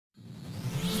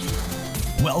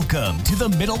Welcome to the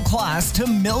Middle Class to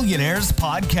Millionaires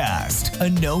podcast, a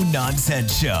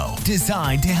no-nonsense show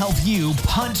designed to help you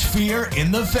punch fear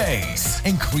in the face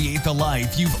and create the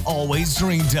life you've always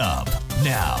dreamed of.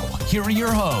 Now, here are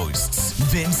your hosts,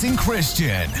 Vince and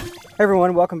Christian. Hey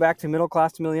everyone, welcome back to Middle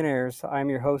Class to Millionaires. I'm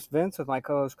your host Vince with my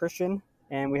co-host Christian,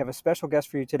 and we have a special guest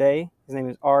for you today. His name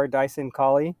is R. Dyson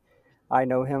Colley. I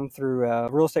know him through a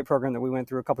real estate program that we went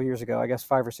through a couple years ago, I guess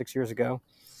 5 or 6 years ago.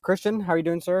 Christian, how are you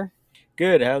doing, sir?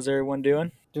 Good. How's everyone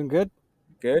doing? Doing good?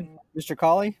 Good. Mr.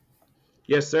 Colley?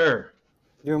 Yes, sir.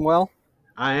 Doing well?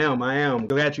 I am.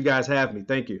 Glad you guys have me.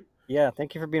 Thank you. Yeah,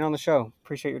 thank you for being on the show.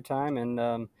 Appreciate your time,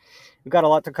 and we've got a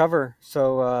lot to cover.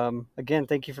 So, again,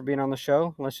 thank you for being on the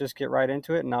show. Let's just get right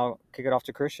into it, and I'll kick it off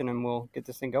to Christian, and we'll get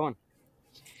this thing going.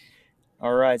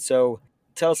 All right. So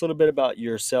tell us a little bit about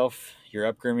yourself, your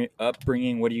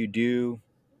upbringing. What do you do?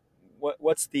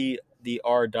 What's the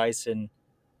R. Dyson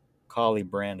Colley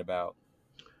brand about?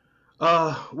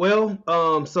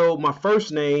 So my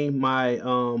first name, my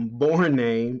born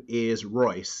name is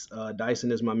Royce.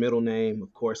 Dyson is my middle name.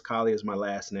 Of course, Colley is my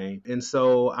last name. And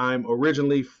so I'm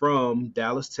originally from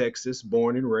Dallas, Texas,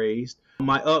 born and raised.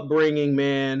 My upbringing,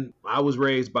 man, I was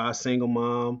raised by a single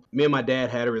mom. Me and my dad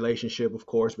had a relationship, of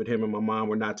course, but him and my mom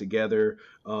were not together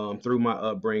through my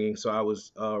upbringing. So I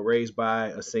was raised by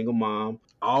a single mom.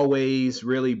 Always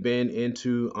really been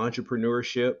into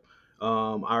entrepreneurship.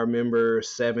 I remember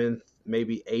 7th,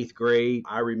 maybe 8th grade.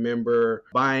 I remember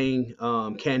buying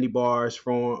candy bars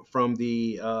from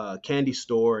the candy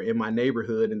store in my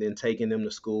neighborhood and then taking them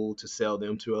to school to sell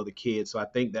them to other kids. So I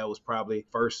think that was probably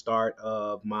first start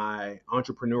of my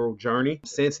entrepreneurial journey.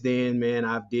 Since then, man,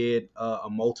 I've did a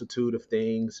multitude of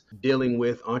things dealing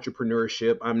with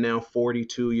entrepreneurship. I'm now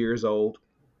 42 years old.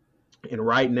 And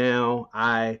right now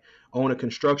I own a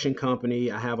construction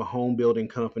company. I have a home building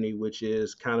company, which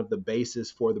is kind of the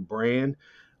basis for the brand.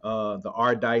 The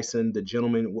R. Dyson, the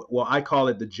gentleman, well, I call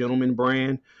it the gentleman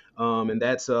brand. And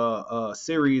that's a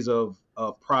series of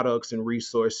products and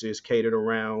resources catered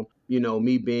around,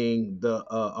 me being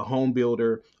a home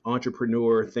builder,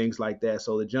 entrepreneur, things like that.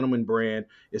 So the gentleman brand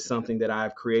is something that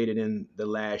I've created in the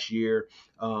last year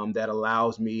that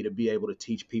allows me to be able to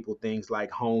teach people things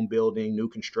like home building, new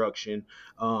construction,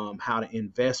 how to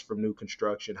invest from new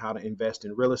construction, how to invest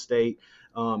in real estate,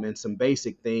 and some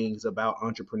basic things about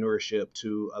entrepreneurship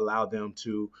to allow them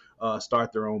to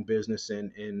start their own business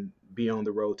and be on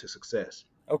the road to success.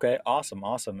 Okay, awesome.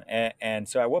 And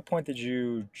so at what point did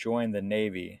you join the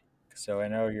Navy? So I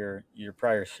know your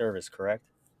prior service, correct?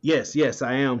 Yes,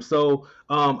 I am. So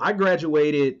I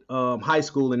graduated high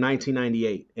school in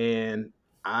 1998, and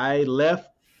I left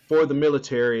for the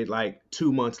military like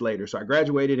 2 months later. So I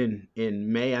graduated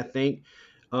in May, I think.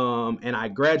 And I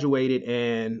graduated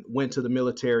and went to the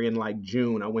military in like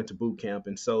June. I went to boot camp.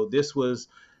 And so this was,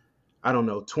 I don't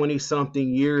know, 20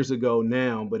 something years ago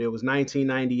now, but it was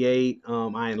 1998.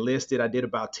 I enlisted. I did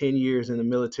about 10 years in the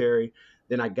military.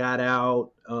 Then I got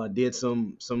out, did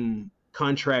some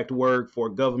contract work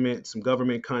for some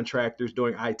government contractors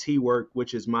doing IT work,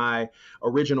 which is my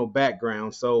original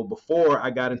background. So before I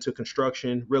got into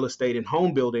construction, real estate, and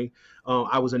home building,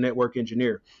 I was a network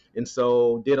engineer. And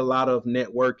so did a lot of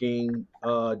networking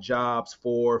jobs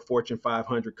for Fortune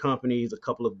 500 companies, a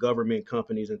couple of government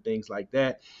companies and things like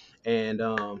that. And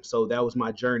so that was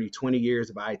my journey, 20 years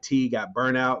of IT, got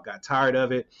burnt out, got tired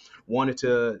of it, wanted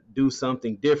to do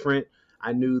something different.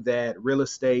 I knew that real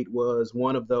estate was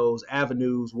one of those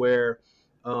avenues where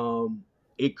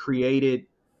it created,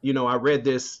 I read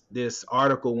this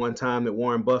article one time that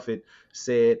Warren Buffett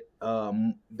said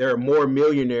there are more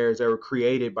millionaires that were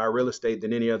created by real estate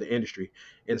than any other industry.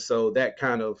 And so that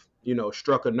kind of,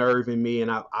 struck a nerve in me. And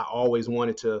I always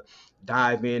wanted to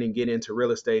dive in and get into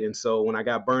real estate. And so when I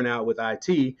got burnt out with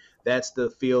IT, that's the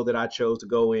field that I chose to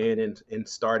go in and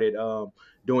started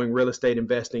doing real estate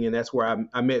investing. And that's where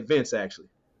I met Vince, actually.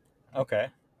 Okay,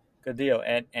 good deal.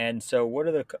 And so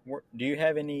do you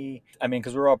have any,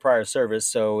 because we're all prior service,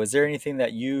 so is there anything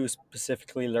that you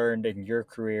specifically learned in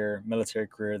your military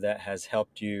career, that has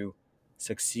helped you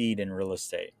succeed in real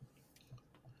estate?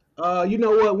 You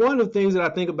know what? One of the things that I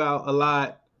think about a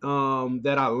lot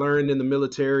that I learned in the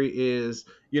military is,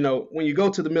 when you go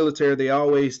to the military, they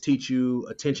always teach you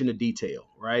attention to detail,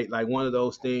 right? Like one of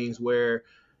those things where,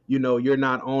 you're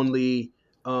not only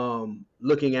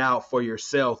looking out for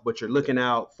yourself, but you're looking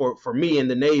out for me in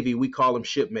the Navy, we call them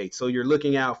shipmates. So you're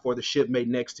looking out for the shipmate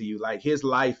next to you. Like his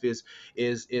life is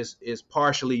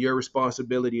partially your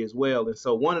responsibility as well. And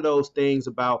so one of those things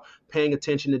about paying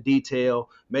attention to detail,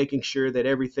 making sure that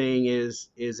everything is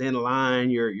in line,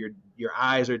 your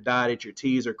I's are dotted, your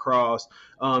T's are crossed,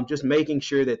 just making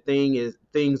sure that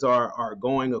things are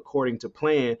going according to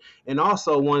plan. And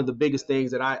also one of the biggest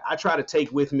things that I try to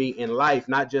take with me in life,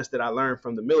 not just that I learned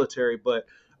from the military, but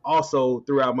also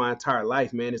throughout my entire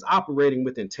life, man, is operating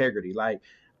with integrity. Like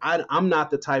I'm not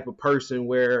the type of person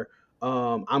where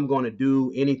I'm going to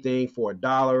do anything for a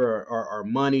dollar or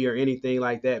money or anything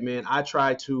like that, man. I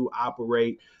try to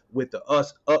operate with the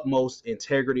utmost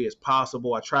integrity as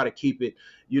possible. I try to keep it,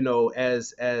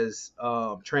 as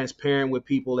transparent with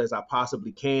people as I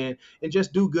possibly can, and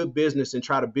just do good business and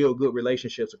try to build good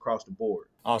relationships across the board.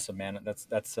 Awesome, man. That's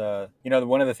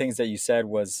one of the things that you said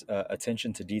was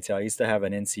attention to detail. I used to have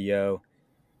an NCO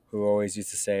who always used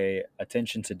to say,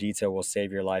 attention to detail will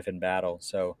save your life in battle.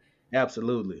 So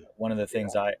Absolutely. one of the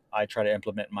things I try to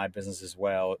implement in my business as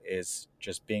well is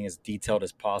just being as detailed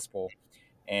as possible.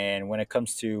 And when it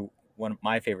comes to one of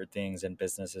my favorite things in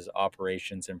business is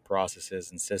operations and processes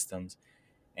and systems,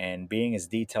 and being as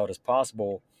detailed as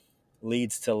possible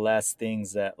leads to less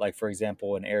things that, like, for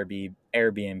example, in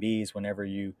Airbnbs, whenever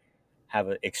you have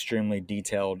an extremely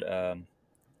detailed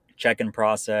check-in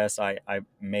process, I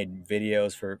made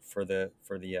videos for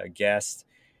the guests,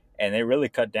 and they really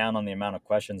cut down on the amount of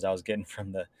questions I was getting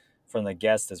from the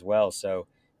guests as well. So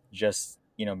just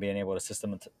being able to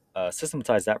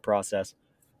systematize that process,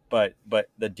 but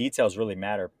the details really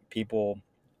matter. People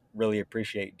really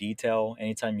appreciate detail.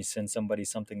 Anytime you send somebody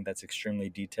something that's extremely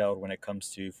detailed when it comes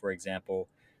to, for example,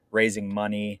 raising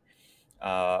money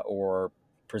or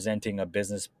presenting a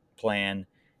business plan,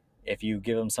 if you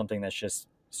give them something that's just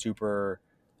super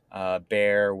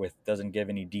bare with doesn't give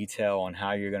any detail on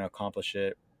how you're going to accomplish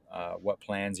it, what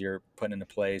plans you're putting into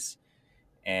place,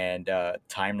 and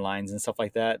timelines and stuff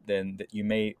like that, then you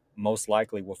may most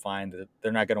likely will find that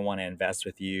they're not going to want to invest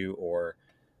with you or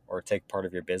take part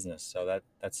of your business. So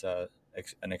that's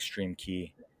an extreme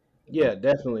key. Yeah,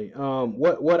 definitely.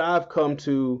 What I've come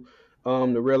to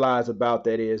realize about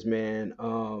that is, man,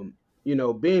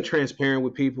 being transparent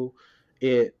with people,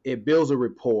 it builds a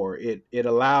rapport. It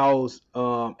allows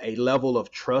a level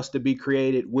of trust to be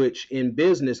created, which in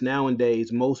business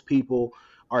nowadays most people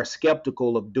are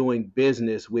skeptical of doing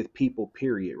business with people,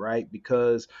 period, right?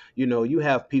 Because you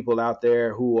have people out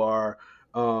there who are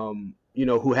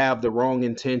who have the wrong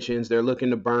intentions. They're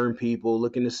looking to burn people,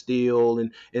 looking to steal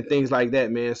and things like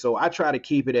that, man. So I try to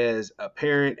keep it as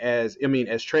apparent as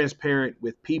transparent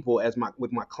with people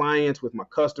with my clients, with my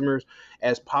customers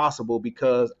as possible,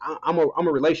 because I'm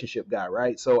a relationship guy,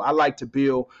 right? So I like to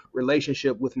build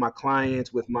relationship with my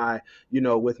clients, with my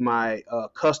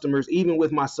customers, even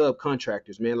with my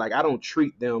subcontractors, man. Like I don't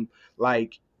treat them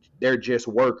like they're just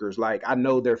workers. Like I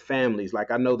know their families, like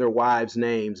I know their wives'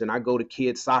 names, and I go to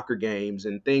kids' soccer games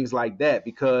and things like that,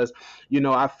 because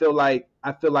I feel like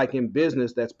in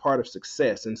business that's part of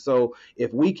success. And so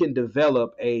if we can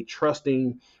develop a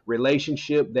trusting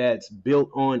relationship that's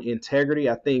built on integrity,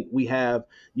 I think we have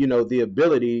the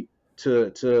ability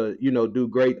to do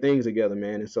great things together,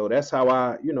 man. And so that's how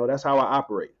I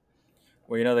operate.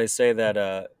 Well, they say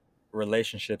that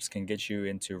relationships can get you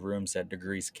into rooms that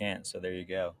degrees can't. So there you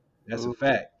go. That's a Ooh,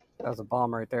 fact. that was a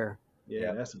bomb right there. Yeah,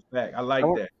 Yeah. that's a fact. I I like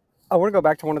want, that. I want to go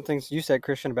back to one of the things you said,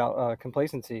 Christian, about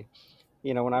complacency.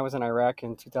 When I was in Iraq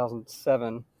in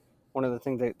 2007, one of the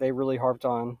things that they really harped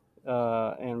on,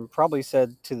 and probably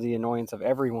said to the annoyance of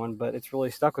everyone, but it's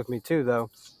really stuck with me too, though.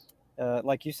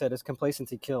 Like you said, is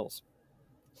complacency kills.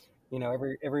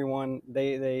 Everyone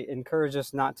they encourage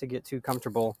us not to get too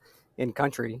comfortable in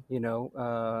country.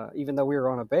 Even though we were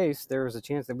on a base, there was a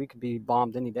chance that we could be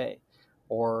bombed any day,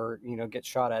 or get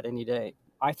shot at any day.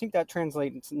 I think that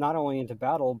translates not only into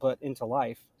battle but into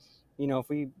life. If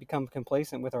we become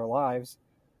complacent with our lives,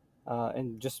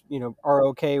 and just are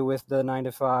okay with the 9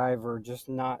 to 5, or just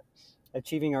not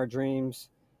achieving our dreams,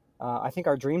 I think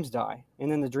our dreams die,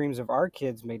 and then the dreams of our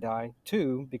kids may die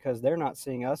too, because they're not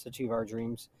seeing us achieve our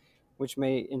dreams, which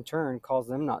may in turn cause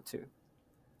them not to.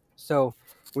 So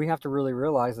we have to really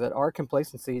realize that our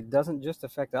complacency doesn't just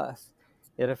affect us.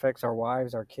 It affects our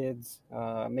wives, our kids,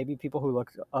 maybe people who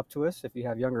look up to us. If you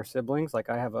have younger siblings, like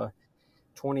I have a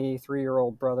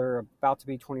 23-year-old brother, about to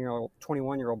be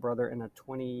 21-year-old brother, and a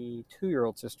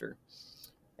 22-year-old sister.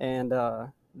 And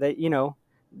they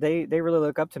really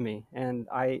look up to me, and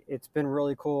it's been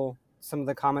really cool, some of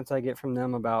the comments I get from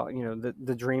them about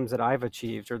the dreams that I've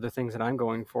achieved or the things that I'm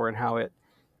going for, and how it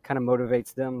kind of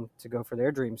motivates them to go for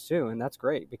their dreams too. And that's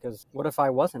great, because what if I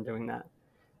wasn't doing that?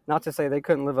 Not to say they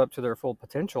couldn't live up to their full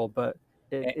potential, but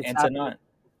it's And to happening. not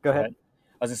Go go ahead. ahead.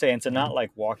 I was gonna say, and to not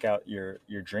like walk out your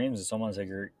dreams. It's almost like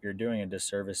you're doing a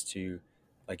disservice to,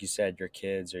 like you said, your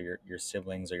kids or your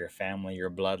siblings or your family,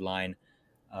 your bloodline,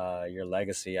 your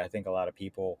legacy. I think a lot of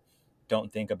people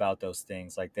don't think about those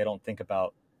things. Like they don't think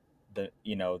about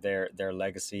their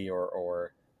legacy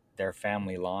or their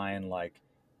family line. Like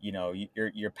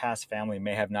your past family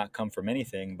may have not come from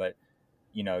anything, but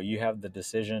you have the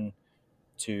decision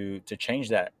to change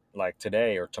that, like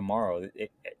today or tomorrow.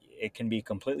 It can be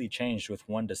completely changed with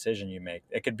one decision you make.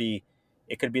 It could be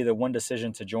the one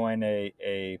decision to join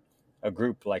a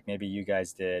group like maybe you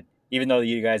guys did, even though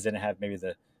you guys didn't have maybe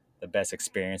the best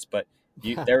experience, but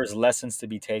there's lessons to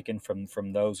be taken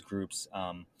from those groups.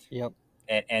 Yep.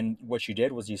 And what you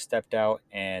did was you stepped out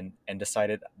and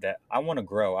decided that I want to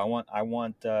grow. I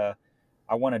want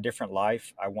a different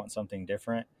life. I want something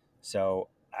different. So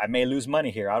I may lose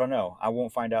money here. I don't know. I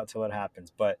won't find out till it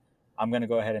happens. But I'm going to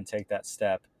go ahead and take that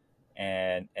step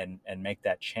and make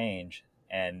that change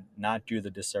and not do the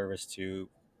disservice to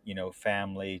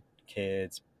family,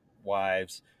 kids,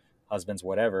 wives, husbands,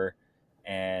 whatever.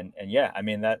 And yeah, I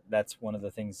mean that's one of the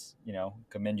things,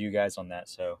 commend you guys on that.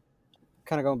 So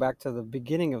Kind of going back to the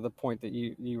beginning of the point that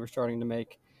you were starting to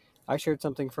make, I shared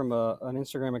something from an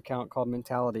Instagram account called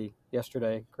Mentality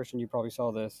yesterday. Christian, you probably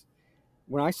saw this.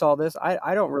 When I saw this,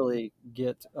 I don't really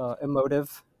get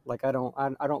emotive. Like I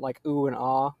don't like ooh and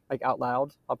ah like out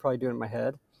loud. I'll probably do it in my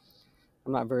head.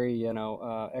 I'm not very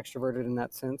extroverted in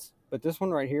that sense. But this one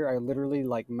right here, I literally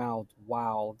like mouthed,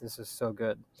 "Wow, this is so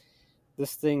good."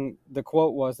 This thing, the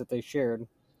quote was that they shared: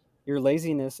 "Your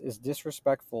laziness is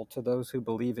disrespectful to those who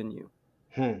believe in you."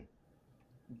 Hmm.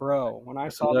 Bro, when I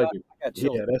That's a saw that, nugget. I got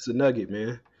chills. Yeah, that's a nugget,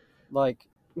 man. Like,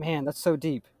 man, that's so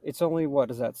deep. It's only, what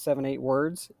is that, 7, 8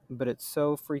 words, but it's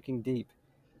so freaking deep.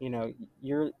 You know,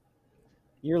 your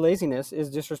laziness is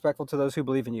disrespectful to those who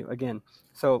believe in you. Again,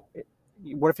 so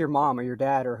what if your mom or your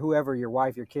dad or whoever, your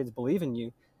wife, your kids believe in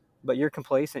you, but you're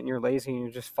complacent and you're lazy and you're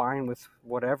just fine with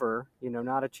whatever,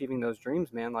 not achieving those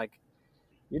dreams, man? Like,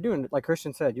 you're doing, like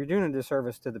Christian said, you're doing a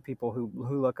disservice to the people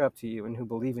who look up to you and who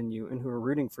believe in you and who are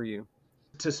rooting for you.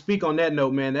 To speak on that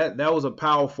note, man, that was a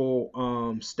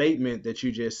powerful statement that you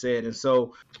just said. And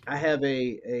so I have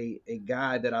a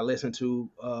guy that I listen to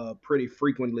pretty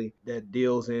frequently that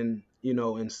deals in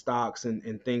stocks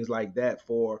and things like that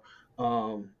for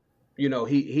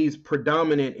he's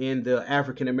predominant in the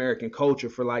African American culture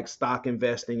for like stock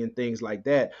investing and things like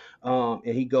that. And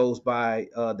he goes by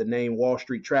the name Wall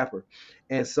Street Trapper.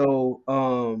 And so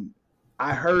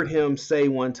I heard him say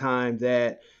one time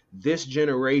that this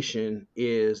generation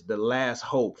is the last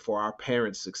hope for our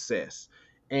parents' success.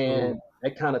 Mm, And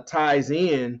that kind of ties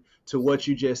in to what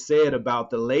you just said about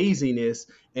the laziness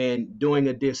and doing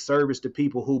a disservice to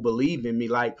people who believe in me.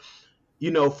 Like,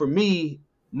 for me,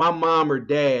 my mom or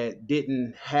dad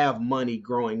didn't have money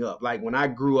growing up. Like when I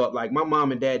grew up, like my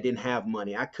mom and dad didn't have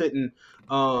money. I couldn't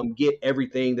get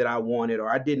everything that I wanted, or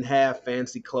I didn't have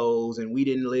fancy clothes, and we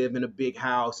didn't live in a big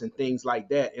house and things like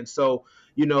that. And so,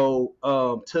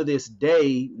 to this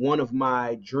day, one of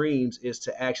my dreams is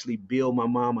to actually build my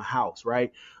mom a house,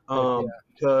 right? heck yeah.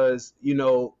 Because,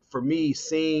 for me,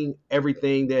 seeing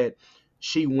everything that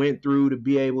she went through to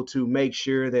be able to make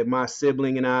sure that my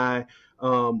sibling and I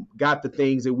got the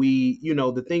things that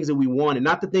the things that we wanted,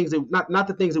 not the things that not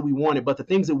the things that we wanted, but the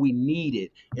things that we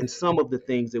needed, and some of the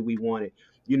things that we wanted.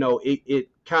 It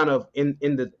kind of in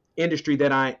the industry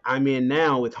that I'm in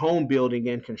now with home building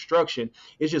and construction,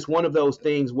 it's just one of those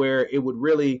things where it would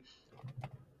really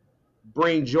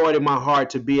bring joy to my heart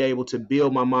to be able to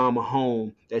build my mom a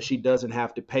home that she doesn't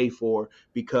have to pay for,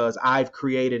 because I've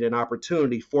created an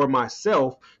opportunity for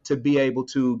myself to be able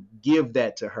to give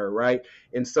that to her, right?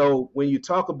 And so when you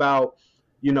talk about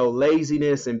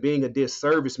laziness and being a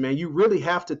disservice, man, you really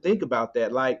have to think about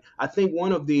that. Like, I think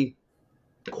one of the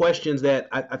questions that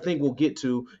I think we'll get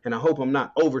to, and I hope I'm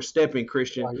not overstepping,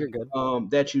 Christian, You're good.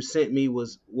 that you sent me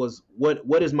was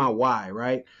what is my why,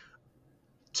 right?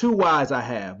 Two whys I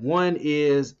have. One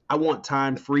is I want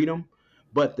time freedom,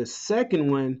 but the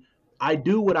second one, I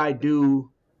do what I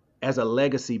do as a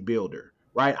legacy builder,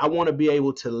 right? I want to be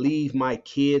able to leave my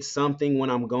kids something when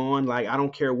I'm gone. Like, I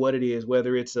don't care what it is,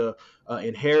 whether it's a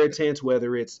inheritance,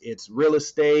 whether it's real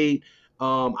estate.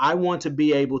 I want to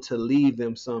be able to leave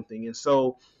them something, and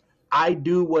so I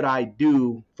do what I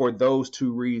do for those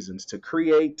two reasons: to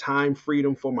create time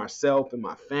freedom for myself and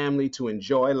my family, to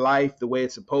enjoy life the way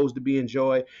it's supposed to be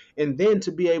enjoyed, and then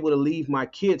to be able to leave my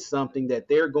kids something that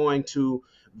they're going to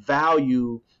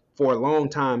value for a long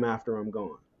time after I'm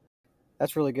gone.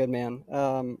 That's really good, man.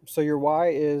 So your why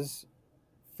is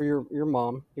for your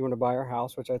mom. You want to buy her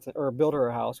house, which I think, or build her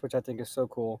a house, which I think is so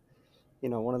cool.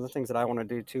 One of the things that I want to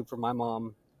do too for my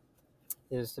mom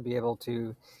is to be able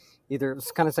to either,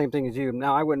 it's kind of the same thing as you.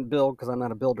 Now I wouldn't build because I'm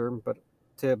not a builder, but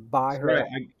to buy That's her.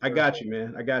 right. I got you,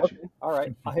 man. I got you. Okay, all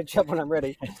right. I'll hit you up when I'm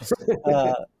ready.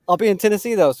 I'll be in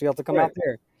Tennessee though, so you have to come Right. out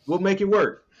there. We'll make it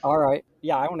work. All right.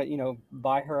 Yeah, I want to,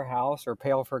 buy her a house or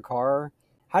pay off her car.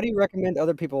 How do you recommend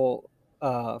other people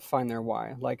find their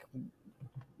why? Like,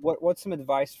 what's some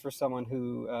advice for someone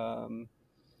who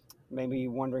maybe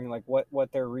wondering like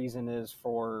what their reason is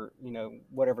for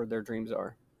whatever their dreams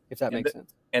are, if that And makes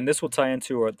sense. and this will tie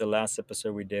into the last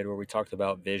episode we did where we talked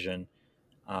about vision,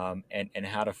 and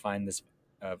how to find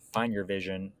your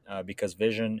vision, because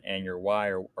vision and your why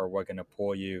are what going to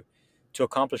pull you to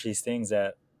accomplish these things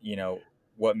that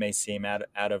what may seem out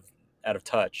of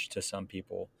touch to some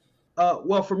people.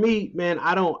 Well, for me, man,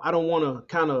 I don't want to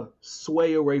kind of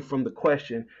sway away from the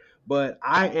question, but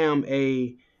I am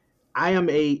a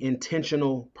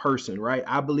intentional person, right?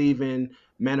 I believe in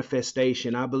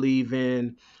manifestation. I believe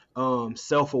in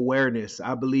self awareness.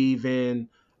 I believe in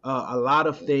a lot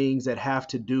of things that have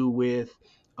to do with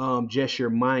just your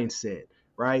mindset,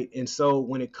 right? And so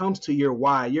when it comes to your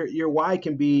why, your why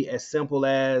can be as simple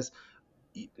as,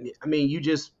 I mean, you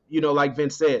just, like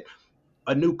Vince said,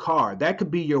 a new car. That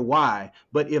could be your why.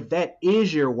 But if that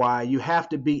is your why, you have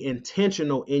to be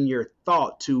intentional in your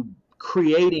thought to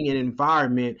creating an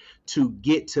environment to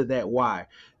get to that why.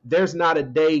 There's not a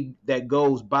day that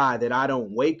goes by that I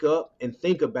don't wake up and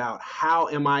think about how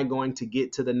am I going to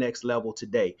get to the next level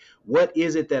today? What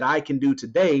is it that I can do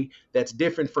today that's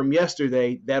different from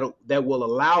yesterday that will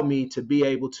allow me to be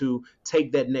able to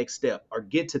take that next step or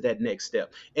get to that next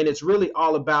step? And it's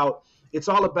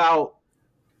all about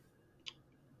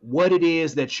what it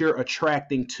is that you're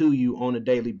attracting to you on a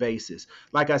daily basis.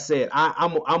 Like I said,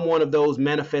 I'm one of those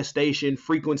manifestation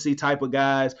frequency type of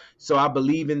guys. So I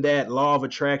believe in that law of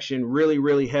attraction really,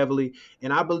 really heavily.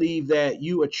 And I believe that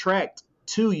you attract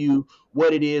to you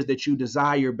what it is that you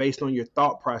desire based on your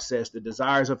thought process, the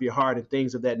desires of your heart and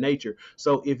things of that nature.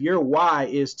 So if your why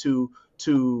is to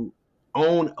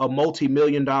own a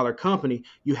multi-million dollar company,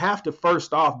 you have to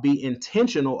first off be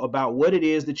intentional about what it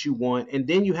is that you want, and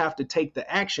then you have to take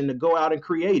the action to go out and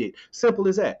create it. Simple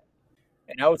as that.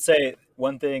 And I would say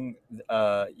one thing,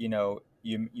 you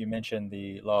mentioned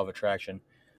the law of attraction.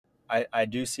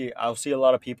 I'll see a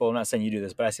lot of people, I'm not saying you do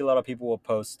this, but I see a lot of people will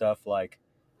post stuff like,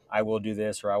 I will do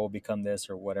this, or I will become this,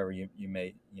 or whatever you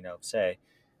may, say.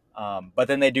 But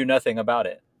then they do nothing about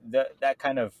it. That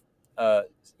kind of,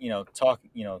 talk,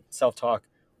 self-talk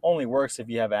only works if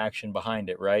you have action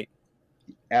behind it, right?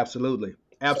 Absolutely. So,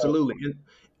 Absolutely.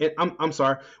 And I'm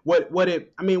sorry. What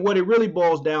it really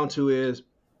boils down to is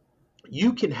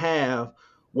you can have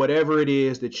whatever it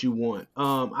is that you want.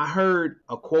 I heard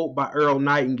a quote by Earl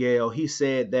Nightingale. He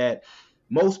said that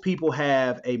most people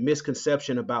have a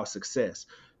misconception about success.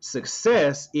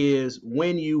 Success is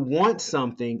when you want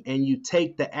something and you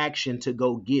take the action to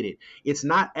go get it. It's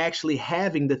not actually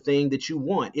having the thing that you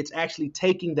want, it's actually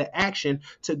taking the action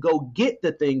to go get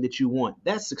the thing that you want.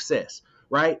 That's success.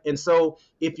 Right. And so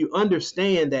if you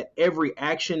understand that every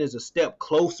action is a step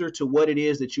closer to what it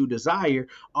is that you desire,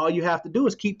 all you have to do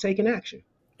is keep taking action.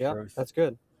 Yeah, truth. that's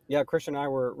good. Yeah, Christian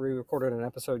and we recorded an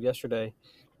episode yesterday,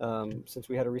 since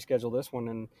we had to reschedule this one,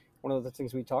 and one of the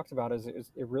things we talked about is it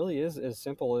really is as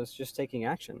simple as just taking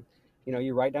action.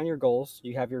 You write down your goals,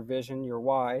 you have your vision, your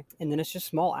why, and then it's just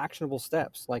small actionable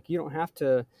steps. Like you don't have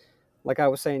to, like I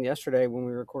was saying yesterday when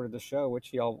we recorded the show,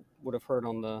 which y'all would have heard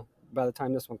by the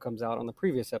time this one comes out on the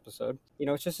previous episode.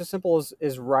 It's just as simple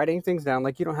as writing things down.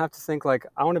 Like you don't have to think like,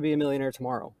 I want to be a millionaire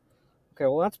tomorrow. Okay,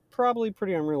 well that's probably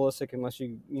pretty unrealistic unless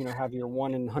you have your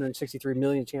 1 in 163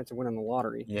 million chance of winning the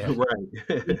lottery. Yeah.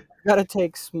 Right. You got to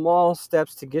take small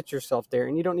steps to get yourself there,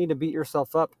 and you don't need to beat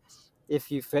yourself up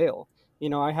if you fail.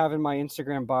 I have in my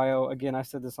Instagram bio, again, I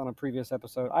said this on a previous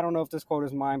episode. I don't know if this quote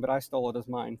is mine, but I stole it as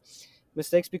mine.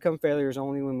 Mistakes become failures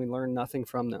only when we learn nothing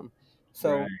from them.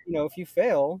 So, Right. if you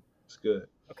fail, It's good.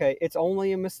 okay, it's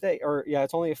only a mistake, or yeah,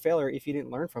 it's only a failure if you didn't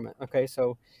learn from it. Okay,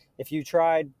 so if you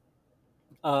tried,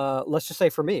 let's just say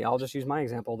for me, I'll just use my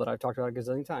example that I've talked about a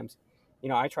gazillion times.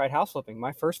 I tried house flipping.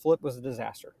 My first flip was a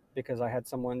disaster because I had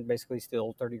someone basically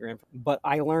steal 30 grand. But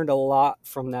I learned a lot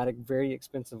from that very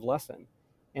expensive lesson.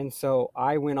 And so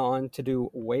I went on to do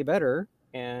way better.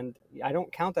 And I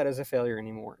don't count that as a failure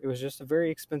anymore. It was just a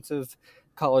very expensive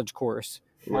college course.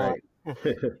 Right.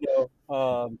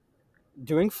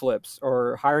 Doing flips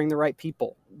or hiring the right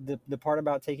people. The part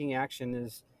about taking action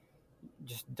is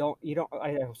just I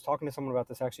was talking to someone about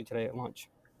this actually today at lunch.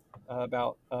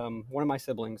 about one of my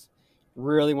siblings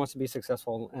really wants to be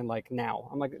successful and like now.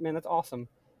 I'm like, man, that's awesome,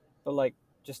 but like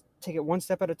just take it one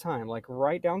step at a time. Like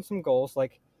write down some goals.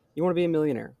 Like you want to be a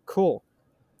millionaire, cool.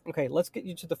 Okay, let's get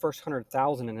you to the first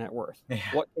 100,000 in net worth. Yeah.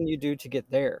 What can you do to get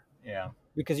there? Yeah.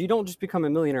 Because you don't just become a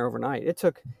millionaire overnight. It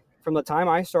took, from the time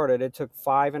I started, it took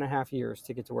 5.5 years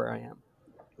to get to where I am.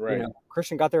 Right. You know,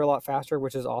 Christian got there a lot faster,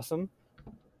 which is awesome.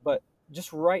 But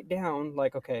just write down,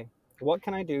 like, okay, what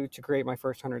can I do to create my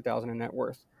first 100,000 in net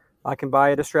worth? I can buy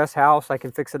a distressed house. I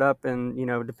can fix it up, and you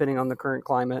know, depending on the current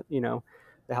climate, you know,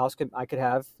 the house I could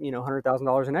have, you know,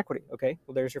 $100,000 in equity. Okay,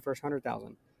 well, there's your first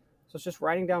 100,000. So it's just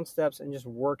writing down steps and just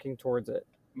working towards it.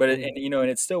 But and you know, and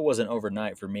it still wasn't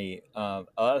overnight for me. A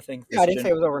lot of things. Yeah, I didn't say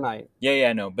it was overnight. Yeah,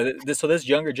 I know. But this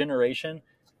younger generation,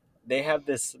 they have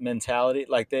this mentality,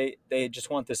 like they just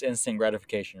want this instant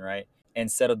gratification, right?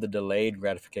 Instead of the delayed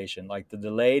gratification. Like the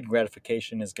delayed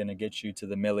gratification is going to get you to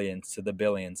the millions, to the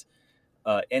billions.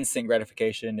 Instant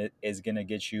gratification is going to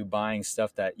get you buying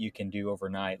stuff that you can do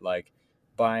overnight, like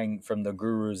buying from the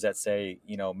gurus that say,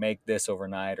 you know, make this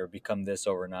overnight or become this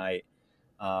overnight.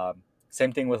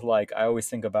 Same thing with, like, I always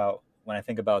think about, when I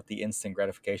think about the instant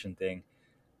gratification thing,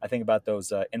 I think about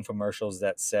those infomercials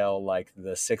that sell like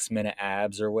the 6-minute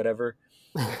abs or whatever.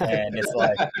 And it's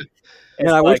like,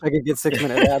 Man, I wish I could get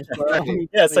 6-minute abs.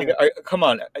 yeah, it's like, come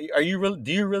on, are you really?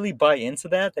 Do you really buy into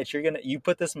that? That you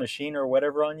put this machine or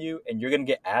whatever on you, and you're gonna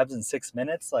get abs in 6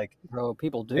 minutes? Like, bro,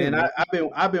 people do. And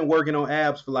I've been working on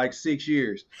abs for like 6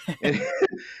 years, and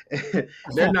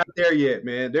they're not there yet,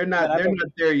 man. They're not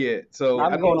there yet. So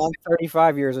I'm going on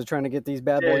 35 years of trying to get these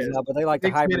bad boys out, but they like to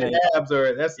 6 minute hibernate. abs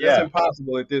are that's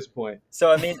impossible at this point.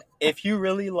 So I mean, if you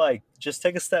really like, just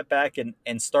take a step back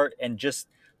and start and just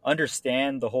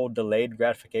understand the whole delayed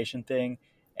gratification thing,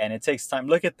 and it takes time.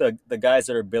 Look at the guys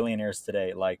that are billionaires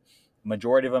today. Like,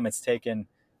 majority of them, it's taken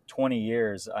 20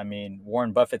 years. I mean,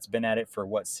 Warren Buffett's been at it for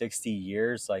what, 60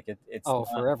 years? Like it's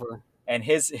forever. And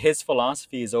his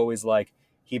philosophy is always like,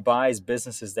 he buys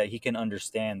businesses that he can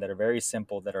understand, that are very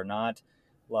simple, that are not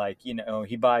like, you know,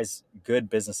 he buys good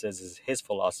businesses is his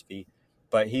philosophy.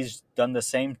 But he's done the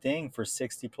same thing for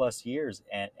 60 plus years,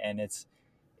 and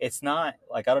it's not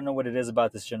like, I don't know what it is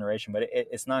about this generation, but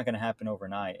it's not going to happen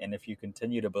overnight. And if you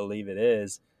continue to believe it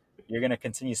is, you're going to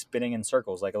continue spinning in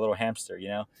circles like a little hamster, you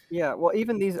know? Yeah, well,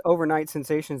 even these overnight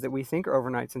sensations that we think are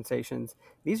overnight sensations,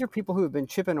 these are people who have been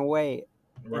chipping away,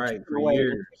 right, for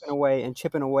years,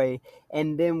 chipping away,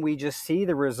 and then we just see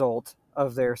the result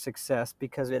of their success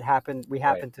because it happened. We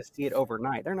happen to see it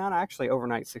overnight. They're not actually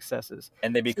overnight successes,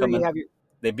 and they become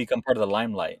they become part of the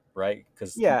limelight, right?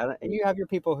 Because and you have your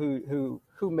people who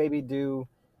maybe do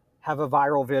have a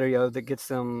viral video that gets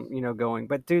them, you know, going.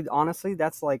 But dude, honestly,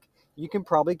 that's like, you can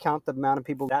probably count the amount of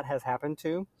people that has happened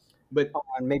to, but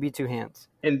on maybe 2 hands.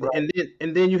 And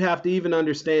then you have to even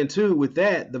understand too, with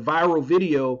that, the viral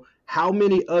video, how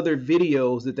many other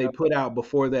videos that they put out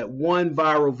before that one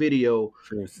viral video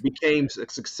became a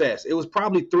success? It was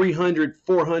probably 300,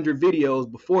 400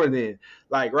 videos before then.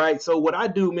 Like, right. So what I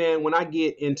do, man, when I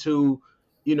get into,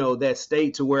 you know, that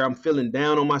state to where I'm feeling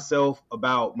down on myself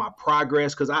about my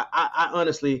progress, because I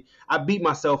honestly, I beat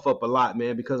myself up a lot,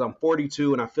 man, because I'm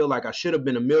 42 and I feel like I should have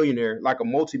been a millionaire, like a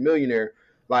multimillionaire,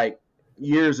 like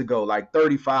years ago, like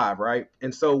 35, right?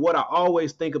 And so what I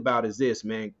always think about is this,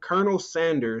 man. Colonel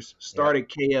Sanders started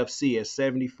KFC at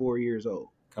 74 years old.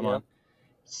 Come on.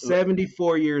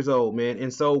 74 years old, man.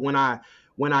 And so when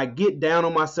I get down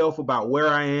on myself about where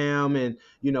I am and,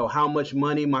 you know, how much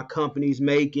money my company's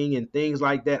making and things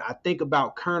like that, I think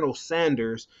about Colonel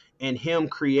Sanders and him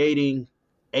creating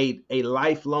a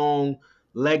lifelong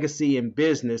legacy in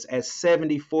business at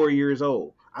 74 years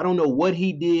old. I don't know what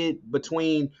he did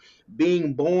between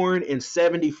being born in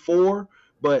 74,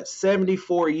 but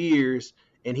 74 years,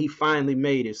 and he finally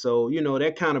made it. So, you know,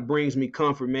 that kind of brings me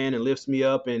comfort, man, and lifts me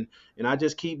up, and I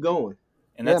just keep going.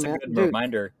 And that's a good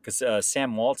reminder, because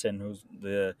Sam Walton, who's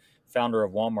the founder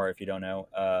of Walmart, if you don't know,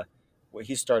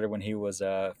 he started when he was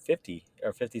 50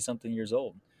 or 50-something years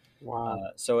old. Wow.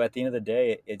 So at the end of the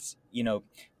day, it's, you know,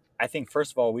 I think,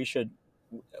 first of all,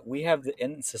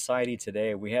 in society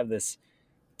today, we have this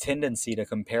tendency to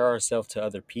compare ourselves to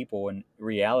other people. In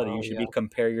reality, you should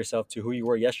compare yourself to who you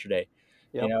were yesterday.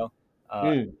 You know,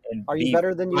 and are you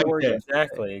better than you were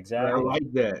yesterday? Exactly. I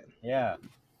like that. Yeah.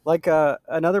 Like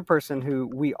another person who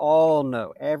we all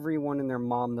know, everyone and their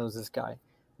mom knows this guy.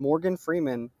 Morgan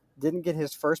Freeman didn't get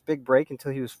his first big break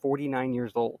until he was 49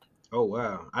 years old. Oh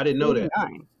wow, I didn't know that,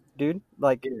 dude.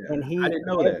 Like, and I didn't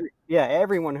know that. Yeah,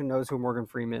 everyone who knows who Morgan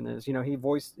Freeman is, you know, he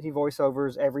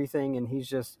voiceovers everything, and he's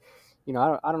just, you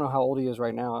know, I don't know how old he is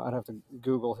right now. I'd have to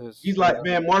Google his. He's like,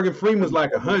 man, Morgan Freeman's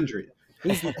like 100.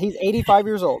 He's 85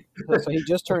 years old, so he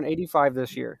just turned 85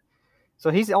 this year. So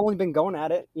he's only been going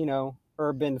at it,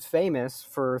 or been famous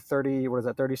for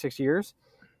 36 years.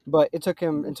 But it took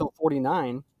him until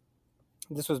 49.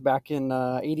 This was back in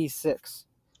 86.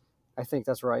 I think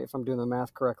that's right, if I'm doing the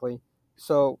math correctly.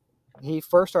 So he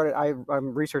first started,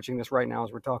 I'm researching this right now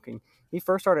as we're talking. He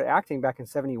first started acting back in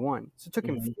 71. So it took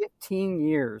him 15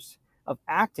 years of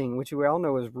acting, which we all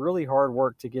know is really hard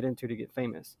work to get into to get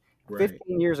famous. Right.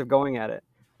 15 years of going at it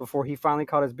before he finally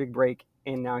caught his big break,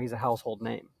 and now he's a household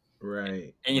name.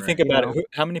 Right. And you right. think about it,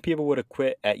 how many people would have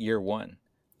quit at year one?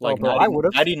 Like bro, I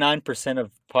would've. 99%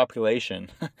 of population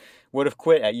would have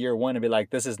quit at year one and be like,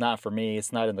 this is not for me.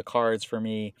 It's not in the cards for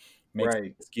me. Make an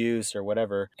Right. excuse or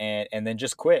whatever. And then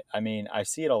just quit. I mean, I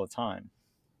see it all the time.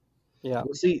 Yeah.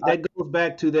 Well, see, that goes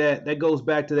back to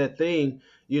that thing,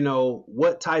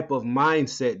 what type of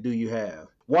mindset do you have?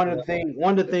 One of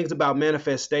the things about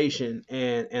manifestation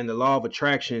and the law of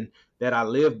attraction that I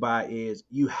live by is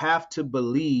you have to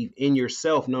believe in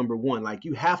yourself, number one. Like,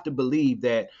 you have to believe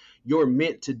that you're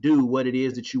meant to do what it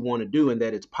is that you want to do and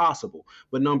that it's possible.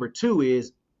 But number two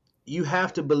is you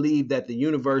have to believe that the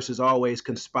universe is always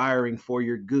conspiring for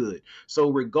your good.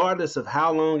 So regardless of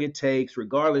how long it takes,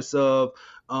 regardless of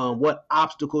what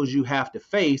obstacles you have to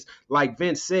face, like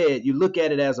Vince said, you look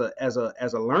at it as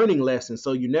a learning lesson.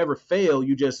 So you never fail.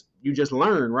 You just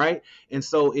learn, right? And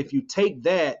so if you take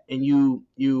that and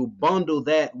you bundle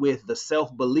that with the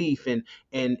self-belief and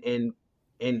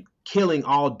killing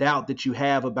all doubt that you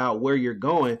have about where you're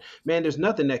going, man, there's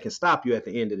nothing that can stop you at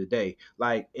the end of the day.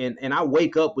 Like, and I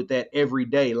wake up with that every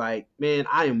day. Like, man,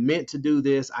 I am meant to do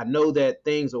this. I know that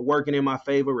things are working in my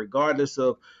favor, regardless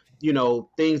of,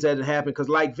 things that happen. Cause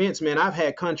like Vince, man, I've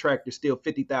had contractors steal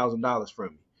 $50,000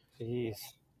 from me. Jeez.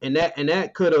 And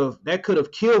that could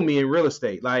have killed me in real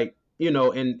estate. Like,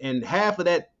 and half of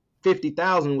that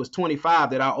 50,000 was 25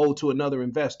 that I owed to another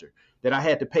investor that I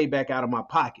had to pay back out of my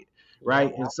pocket.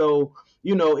 Right. Yeah. And so,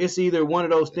 it's either one of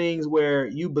those things where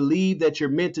you believe that you're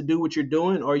meant to do what you're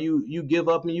doing, or you give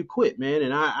up and you quit, man.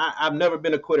 And I've never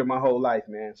been a quitter my whole life,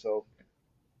 man. So,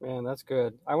 man, that's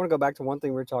good. I want to go back to one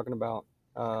thing we were talking about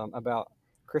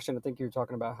Christian. I think you were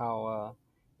talking about how,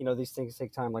 these things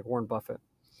take time, like Warren Buffett.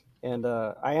 And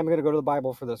I am going to go to the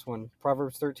Bible for this one.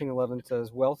 Proverbs 13:11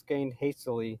 says, wealth gained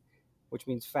hastily, which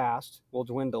means fast, will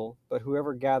dwindle, but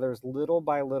whoever gathers little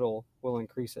by little will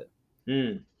increase it.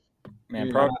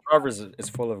 Man, Proverbs is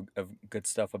full of good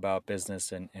stuff about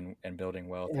business and building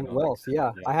wealth. And all wealth, that.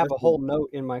 yeah. I have a whole note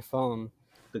in my phone.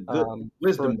 The good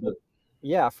wisdom book.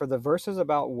 Yeah, for the verses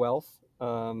about wealth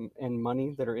and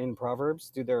money that are in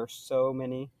Proverbs. Dude, there are so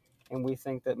many, and we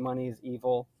think that money is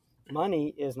evil.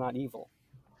 Money is not evil.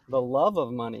 The love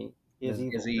of money is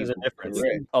evil. There's a difference.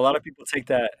 Correct. A lot of people take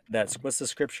that what's the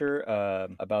scripture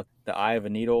about the eye of a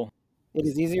needle? It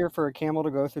is easier for a camel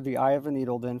to go through the eye of a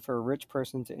needle than for a rich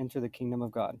person to enter the kingdom of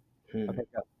God. Okay,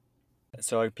 go.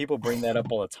 So people bring that up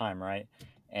all the time, right?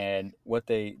 And what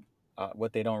they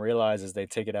don't realize is they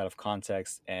take it out of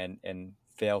context and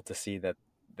fail to see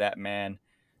that man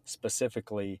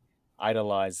specifically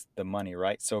idolized the money,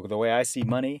 right? So the way I see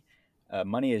money,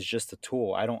 money is just a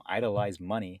tool. I don't idolize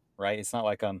money, right? It's not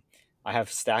like I have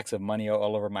stacks of money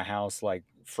all over my house, like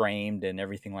framed and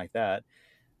everything like that.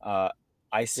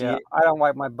 I see it. I don't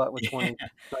wipe my butt with 20.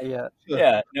 Not yet.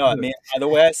 Yeah, no, I mean, the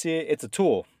way I see it, it's a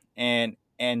tool. And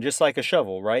just like a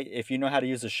shovel, right? If you know how to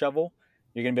use a shovel,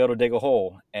 you're going to be able to dig a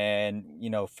hole and,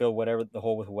 fill the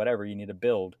hole with whatever you need to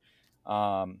build.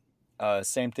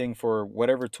 Same thing for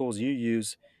whatever tools you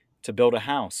use to build a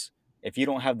house. If you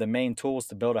don't have the main tools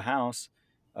to build a house,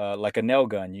 like a nail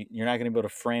gun, you're not going to be able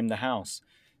to frame the house.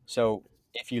 So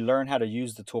if you learn how to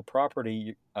use the tool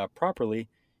properly,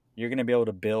 you're going to be able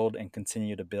to build and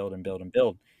continue to build and build and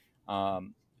build.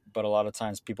 But a lot of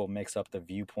times people mix up the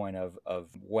viewpoint of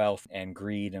wealth and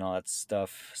greed and all that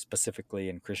stuff, specifically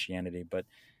in Christianity. But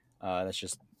that's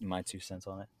just my 2 cents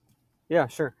on it. Yeah,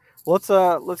 sure. Well,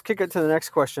 let's kick it to the next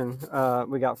question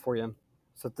we got for you.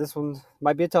 So this one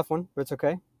might be a tough one, but it's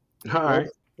okay. All right.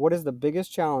 What is the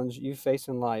biggest challenge you face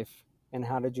in life, and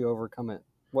how did you overcome it?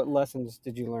 What lessons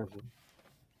did you learn?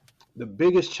 The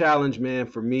biggest challenge, man,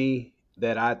 for me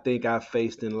that I think I've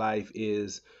faced in life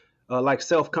is like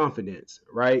self-confidence,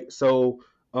 right? So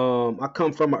I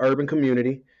come from an urban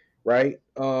community, right?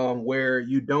 Where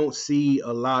you don't see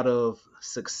a lot of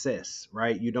success,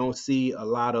 right? You don't see a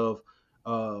lot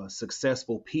of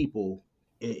successful people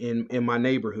in my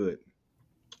neighborhood.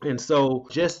 And so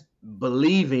just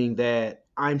believing that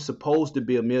I'm supposed to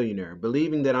be a millionaire,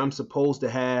 believing that I'm supposed to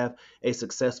have a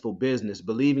successful business,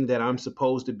 believing that I'm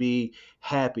supposed to be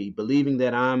happy, believing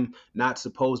that I'm not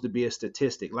supposed to be a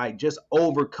statistic, like just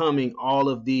overcoming all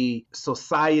of the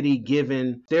society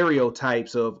given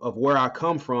stereotypes of where I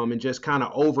come from, and just kind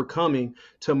of overcoming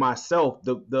to myself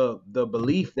the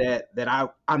belief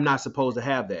I'm not supposed to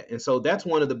have that. And so that's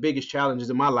one of the biggest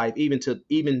challenges in my life, even to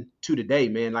today,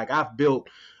 man. Like I've built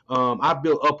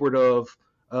upward of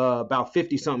about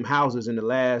 50 something houses in the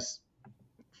last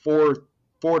four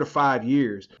to 5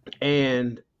 years,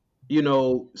 and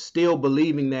still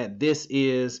believing that this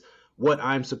is what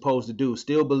I'm supposed to do,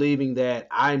 still believing that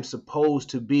I'm supposed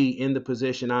to be in the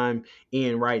position I'm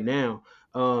in right now,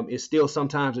 is still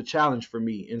sometimes a challenge for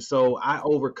me. And so I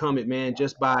overcome it, man,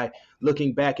 just by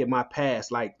looking back at my past,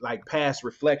 like past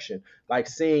reflection, like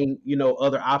seeing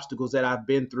other obstacles that I've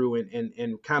been through,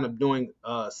 and kind of doing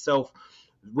self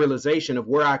realization of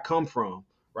where I come from,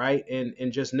 right?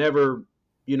 And just never,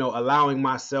 allowing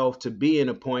myself to be in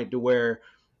a point to where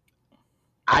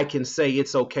I can say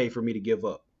it's okay for me to give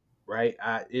up, right?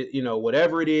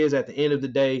 Whatever it is at the end of the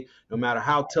day, no matter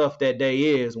how tough that day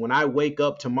is, when I wake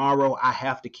up tomorrow, I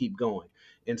have to keep going.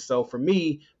 And so for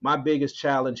me, my biggest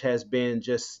challenge has been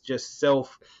just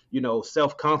self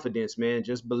confidence, man.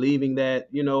 Just believing that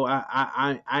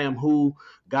I am who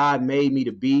God made me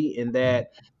to be, and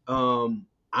that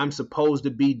I'm supposed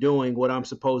to be doing what I'm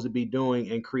supposed to be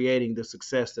doing, and creating the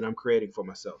success that I'm creating for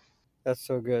myself. That's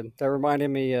so good. That reminded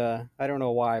me. I don't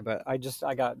know why, but I just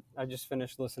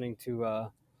finished listening to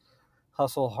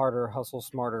 "Hustle Harder, Hustle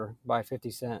Smarter" by 50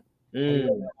 Cent. Have you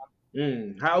read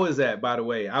Mm, How is that, by the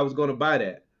way? I was going to buy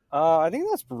that. that? I think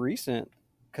that's recent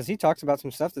because he talks about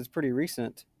some stuff that's pretty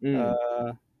recent.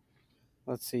 Mm,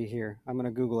 Let's see here. I'm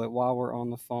gonna Google it while we're on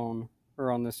the phone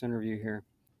or on this interview here.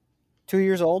 2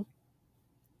 years old.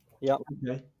 Yep,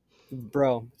 okay.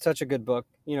 bro, such a good book.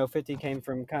 50 came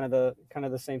from kind of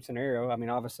the same scenario. I mean,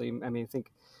 obviously, I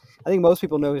think most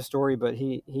people know his story, but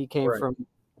he came Right. from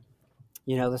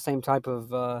the same type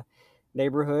of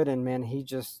neighborhood, and man, he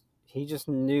just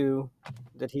knew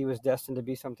that he was destined to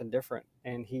be something different,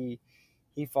 and he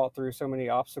fought through so many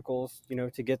obstacles,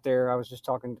 to get there. I was just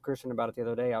talking to Christian about it the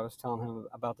other day. I was telling him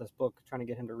about this book, trying to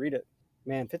get him to read it.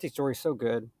 Man, 50 Stories so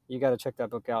good. You got to check that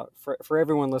book out. For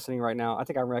everyone listening right now, I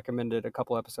think I recommended it a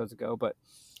couple episodes ago, but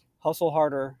Hustle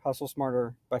Harder, Hustle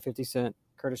Smarter by 50 Cent,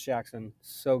 Curtis Jackson,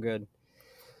 so good.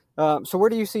 So where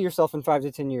do you see yourself in 5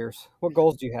 to 10 years? What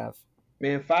goals do you have?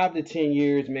 Man, 5 to 10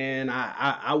 years, man.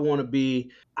 I want to be.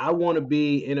 I want to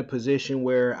be in a position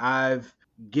where I'm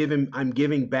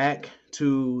giving back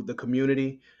to the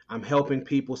community. I'm helping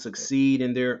people succeed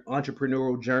in their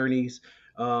entrepreneurial journeys.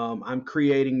 I'm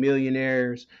creating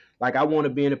millionaires. Like I want to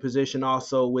be in a position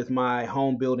also with my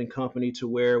home building company to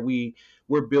where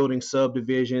we're building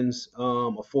subdivisions,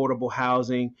 affordable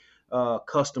housing,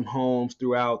 custom homes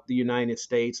throughout the United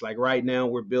States. Like right now,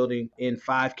 we're building in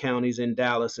 5 counties in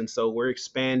Dallas, and so we're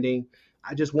expanding.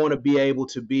 I just want to be able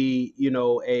to be,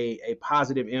 a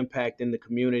positive impact in the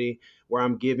community where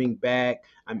I'm giving back,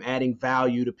 I'm adding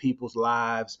value to people's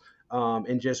lives,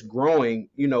 and just growing,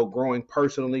 growing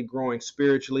personally, growing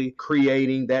spiritually,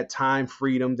 creating that time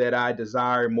freedom that I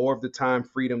desire, more of the time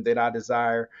freedom that I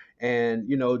desire, and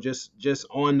just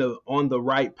on the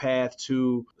right path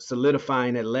to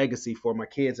solidifying that legacy for my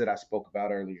kids that I spoke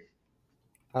about earlier.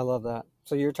 I love that.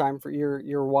 So your time for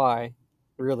your why,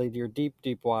 really your deep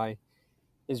deep why,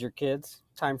 is your kids,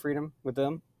 time freedom with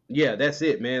them. Yeah, that's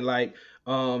it, man. Like,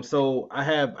 so I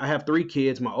have 3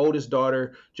 kids. My oldest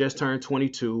daughter just turned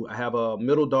 22. I have a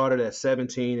middle daughter that's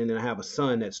 17, and then I have a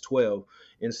son that's 12.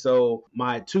 And so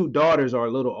my 2 daughters are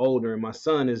a little older, and my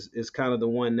son is kind of the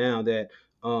one now that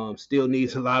still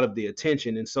needs a lot of the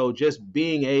attention. And so just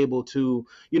being able to,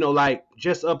 like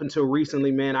just up until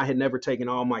recently, man, I had never taken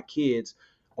all my kids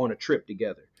on a trip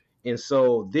together. And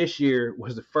so this year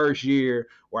was the first year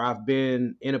where I've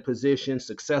been in a position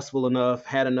successful enough,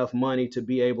 had enough money to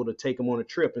be able to take them on a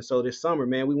trip. And so this summer,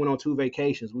 man, we went on 2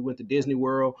 vacations. We went to Disney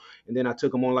World, and then I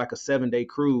took them on like a 7-day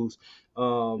cruise,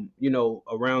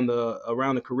 around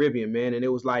the Caribbean, man. And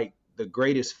it was like the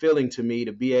greatest feeling to me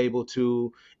to be able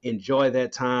to enjoy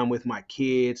that time with my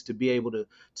kids, to be able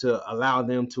to allow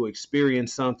them to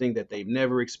experience something that they've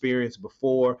never experienced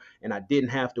before. And I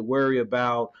didn't have to worry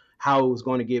about how it was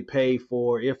going to get paid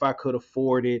for, if I could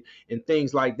afford it, and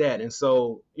things like that. And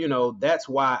so, that's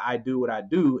why I do what I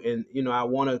do. And, I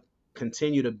want to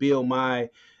continue to build my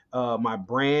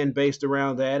brand based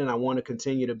around that. And I want to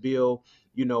continue to build,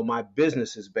 my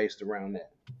businesses based around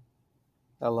that.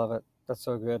 I love it. That's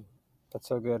so good. That's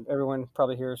so good. Everyone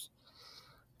probably hears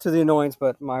to the annoyance,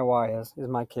 but my why is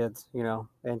my kids,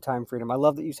 and time freedom. I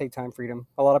love that you say time freedom.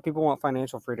 A lot of people want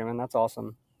financial freedom, and that's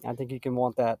awesome. I think you can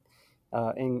want that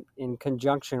in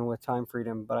conjunction with time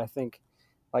freedom. But I think,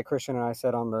 like Christian and I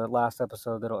said on the last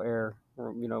episode that'll air,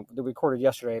 or, that we recorded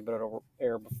yesterday, but it'll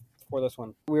air before this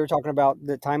one. We were talking about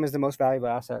that time is the most valuable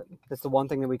asset. It's the one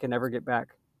thing that we can never get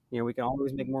back. We can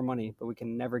always make more money, but we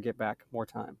can never get back more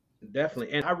time.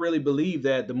 Definitely. And I really believe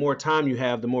that the more time you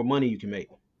have, the more money you can make.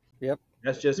 Yep.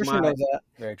 That's just Christian my, knows that.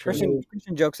 Very true.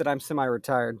 Christian jokes that I'm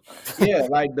semi-retired. yeah,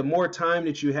 like the more time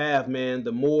that you have, man,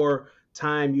 the more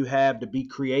time you have to be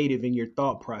creative in your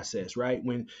thought process, right?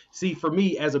 See, for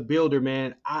me as a builder,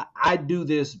 man, I do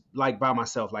this like by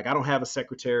myself. Like I don't have a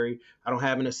secretary, I don't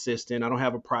have an assistant, I don't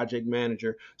have a project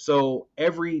manager. So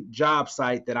every job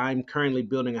site that I'm currently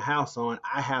building a house on,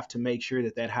 I have to make sure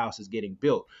that that house is getting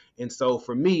built. And so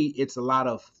for me, it's a lot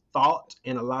of thought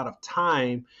and a lot of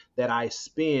time that I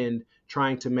spend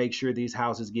trying to make sure these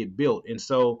houses get built. And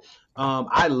so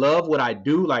I love what I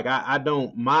do. Like I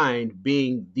don't mind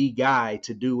being the guy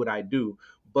to do what I do,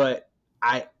 but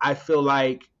I feel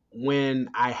like when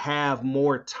I have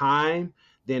more time,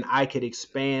 then I could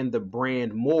expand the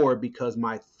brand more because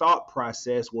my thought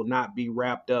process will not be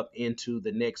wrapped up into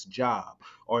the next job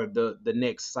or the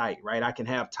next site, right? I can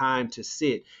have time to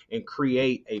sit and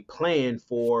create a plan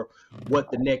for what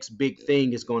the next big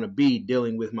thing is going to be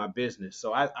dealing with my business.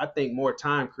 So I think more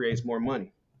time creates more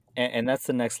money. And that's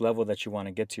the next level that you want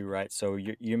to get to, right? So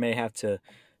you may have to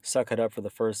suck it up for the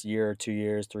first year, 2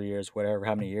 years, 3 years, whatever,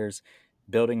 how many years,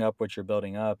 building up what you're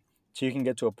building up, so you can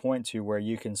get to a point to where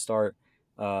you can start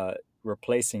uh,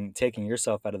 taking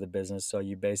yourself out of the business. So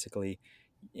you basically,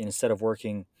 instead of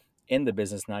working in the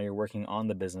business, now you're working on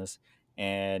the business,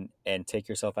 and take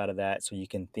yourself out of that so you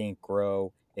can think,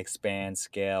 grow, expand,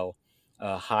 scale,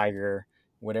 hire,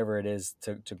 whatever it is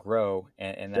to grow,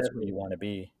 and that's where you Definitely. want to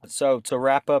be. So to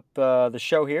wrap up the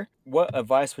show here, what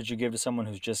advice would you give to someone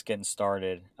who's just getting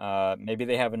started? Maybe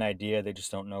they have an idea, they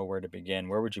just don't know where to begin.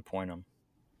 Where would you point them?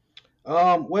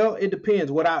 Well, it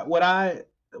depends. What I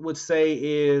would say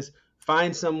is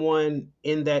find someone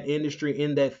in that industry,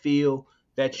 in that field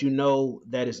that you know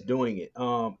that is doing it.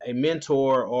 A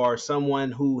mentor or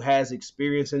someone who has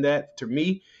experience in that, to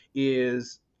me,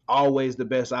 is always the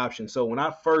best option. So when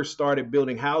I first started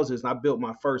building houses, and I built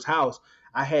my first house,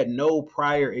 I had no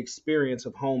prior experience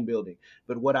of home building.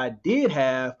 But what I did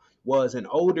have was an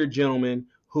older gentleman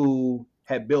who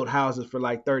had built houses for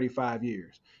like 35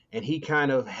 years, and he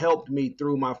kind of helped me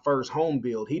through my first home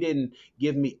build. He didn't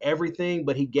give me everything,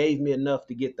 but he gave me enough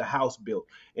to get the house built.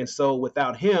 And so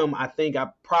without him, I think I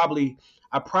probably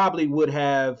would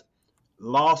have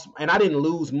lost, and I didn't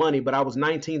lose money, but I was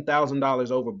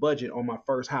 $19,000 over budget on my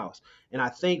first house. And I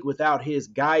think without his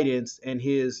guidance and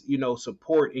his,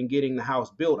 support in getting the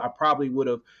house built, I probably would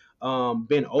have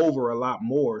been over a lot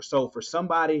more. So for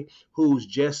somebody who's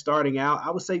just starting out,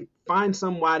 I would say find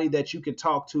somebody that you can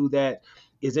talk to that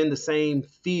is in the same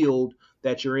field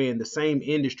that you're in, the same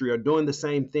industry, or doing the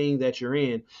same thing that you're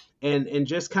in, and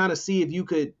just kind of see if you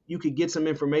could get some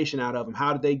information out of them.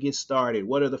 How did they get started?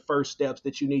 What are the first steps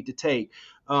that you need to take?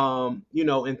 And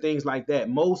things like that.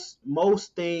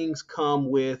 Most things come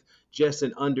with just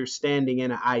an understanding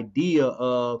and an idea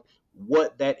of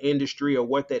what that industry or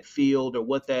what that field or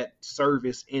what that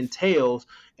service entails,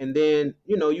 and then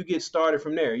you get started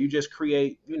from there. You just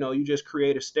create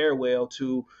a stairwell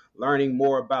to learning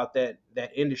more about that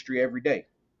industry every day.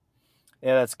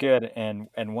 Yeah, that's good. And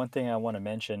one thing I want to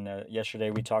mention, yesterday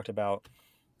we talked about,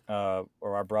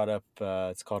 or I brought up,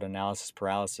 it's called analysis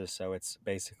paralysis. So it's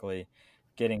basically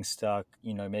getting stuck.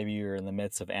 Maybe you're in the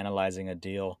midst of analyzing a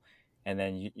deal, and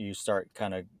then you start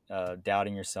kind of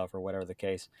doubting yourself or whatever the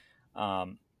case.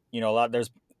 A lot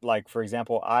there's, like, for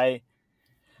example, I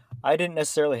didn't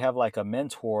necessarily have like a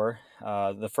mentor.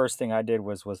 The first thing I did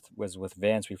was with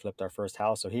Vance. We flipped our first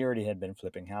house, so he already had been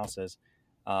flipping houses.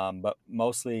 But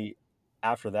mostly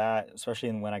after that,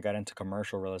 especially when I got into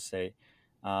commercial real estate,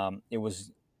 it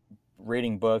was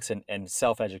reading books and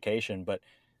self education. But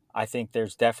I think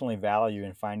there's definitely value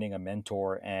in finding a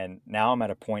mentor. And now I'm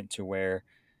at a point to where,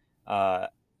 uh,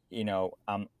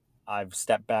 I've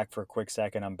stepped back for a quick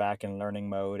second. I'm back in learning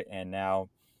mode, and now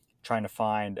trying to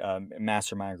find a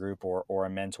mastermind group or a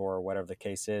mentor or whatever the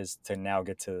case is to now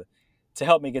get to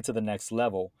help me get to the next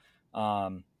level.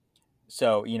 Um,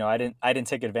 so I didn't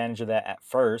take advantage of that at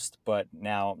first, but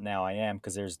now I am,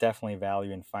 because there's definitely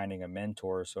value in finding a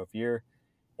mentor. So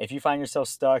if you find yourself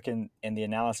stuck in the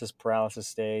analysis paralysis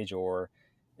stage, or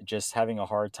just having a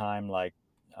hard time, like,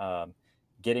 um,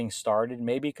 getting started,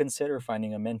 maybe consider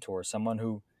finding a mentor, someone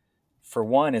who for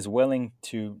one, is willing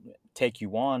to take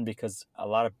you on, because a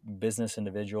lot of business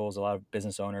individuals, a lot of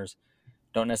business owners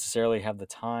don't necessarily have the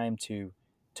time to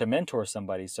mentor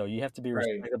somebody. So you have to be Right.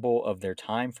 respectable of their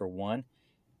time, for one.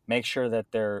 Make sure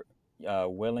that they're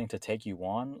willing to take you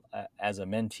on as a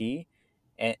mentee,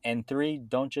 and three,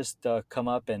 don't just come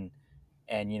up and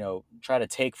try to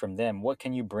take from them. What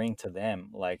can you bring to them?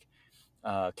 Like,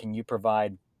 can you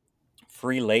provide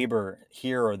free labor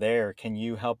here or there? Can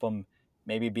you help them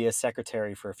maybe be a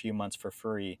secretary for a few months for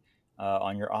free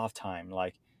on your off time?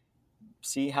 Like,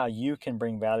 see how you can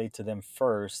bring value to them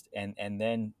first, and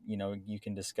then you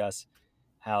can discuss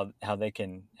how they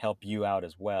can help you out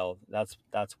as well. That's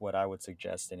what I would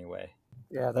suggest anyway.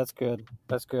 Yeah, that's good.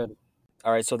 That's good.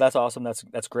 All right, so that's awesome.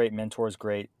 That's great. Mentor is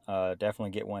great.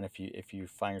 Definitely get one if you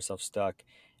find yourself stuck.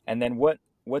 And then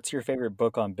what's your favorite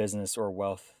book on business or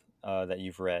wealth that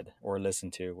you've read or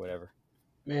listened to, whatever?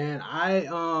 Man,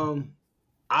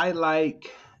 I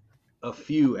like a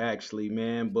few actually,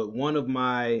 man, but one of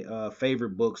my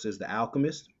favorite books is The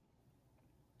Alchemist.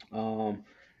 Um,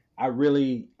 I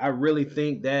really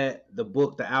think that the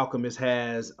book The Alchemist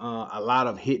has a lot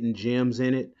of hidden gems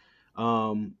in it.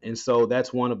 And so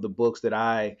that's one of the books that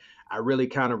I really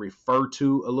kind of refer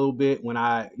to a little bit when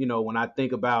I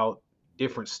think about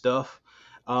different stuff.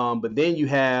 But then you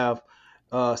have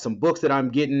some books that I'm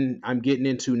getting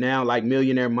into now, like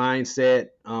Millionaire Mindset.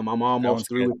 I'm That one's almost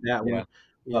through good. with that Yeah. one.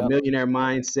 Yep. Millionaire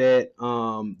Mindset.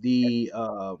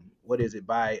 The what is it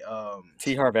by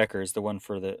T. Harv Eker is the one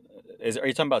for the. Are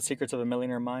you talking about Secrets of a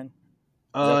Millionaire Mind?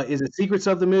 Is that Is it Secrets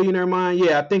of the Millionaire Mind?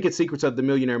 Yeah, I think it's Secrets of the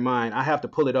Millionaire Mind. I have to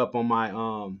pull it up on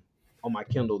my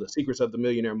Kindle. The Secrets of the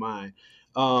Millionaire Mind.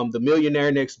 The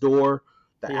Millionaire Next Door,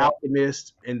 The Yep.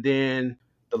 Alchemist, and then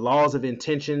The Laws of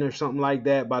Intention or something like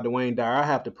that by Dwayne Dyer. I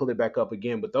have to pull it back up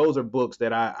again, but those are books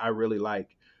that I really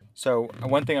like. so?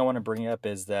 One thing I want to bring up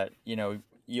is that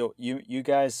you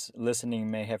guys listening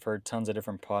may have heard tons of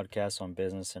different podcasts on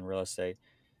business and real estate.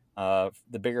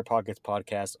 The Bigger Pockets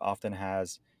podcast often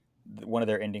has one of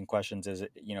their ending questions is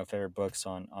favorite books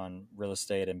on real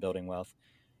estate and building wealth,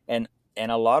 and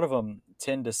a lot of them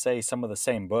tend to say some of the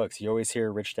same books. You always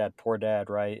hear Rich Dad Poor Dad,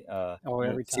 right? Oh,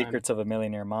 every time. Secrets of a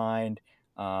Millionaire Mind.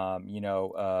 Um, you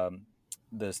know, um,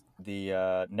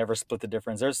 the Never Split the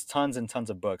Difference. There's tons and tons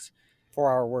of books.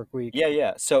 4 hour work week. Yeah,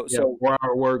 yeah. So Yeah, 4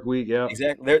 Hour Work Week. Yeah,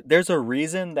 exactly. There's a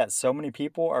reason that so many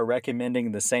people are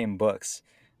recommending the same books.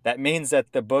 That means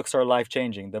that the books are life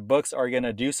changing. The books are going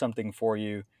to do something for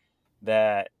you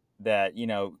that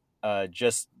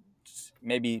just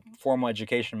maybe formal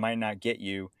education might not get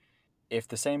you. If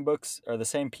the same books or the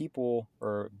same people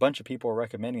or a bunch of people are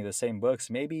recommending the same books,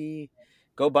 maybe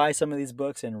go buy some of these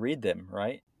books and read them,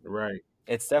 right? right.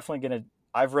 It's definitely going to.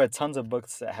 I've read tons of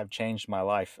books that have changed my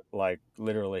life, like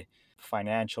literally,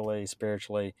 financially,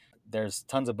 spiritually. There's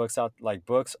tons of books out. Like,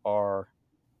 books are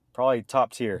probably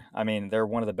top tier. I mean, they're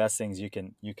one of the best things you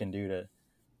can do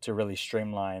to really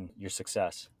streamline your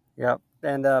success. Yep.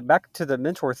 And back to the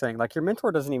mentor thing. Like, your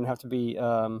mentor doesn't even have to be.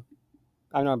 I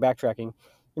know I'm backtracking.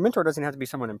 Your mentor doesn't have to be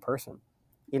someone in person.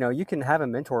 You can have a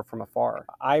mentor from afar.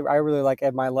 I really like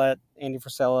Ed Milet, Andy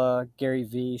Frisella, Gary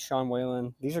Vee, Sean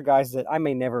Whalen. These are guys that I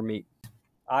may never meet.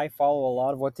 I follow a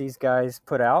lot of what these guys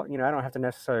put out. I don't have to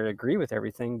necessarily agree with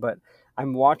everything, but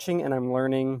I'm watching and I'm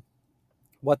learning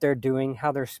what they're doing,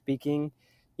 how they're speaking.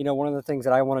 One of the things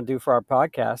that I want to do for our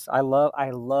podcast, I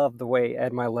love the way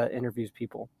Ed Milet interviews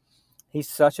people. He's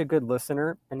such a good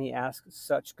listener and he asks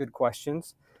such good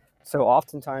questions. So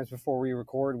oftentimes before we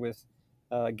record with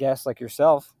guests like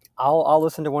yourself, I'll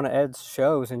listen to one of Ed's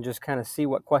shows and just kind of see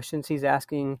what questions he's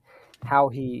asking, how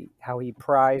he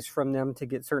pries from them to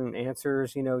get certain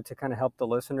answers, to kind of help the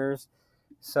listeners.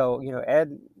 So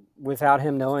Ed, without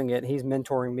him knowing it, he's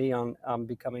mentoring me on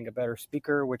becoming a better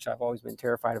speaker, which I've always been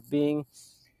terrified of being.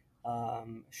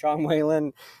 Sean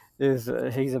Whalen he's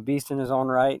a beast in his own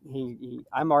right.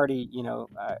 I'm already,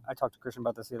 I talked to Christian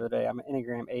about this the other day. I'm an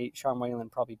Enneagram 8. Sean Whalen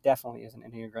probably definitely is an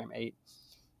Enneagram 8.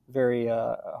 Very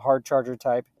hard charger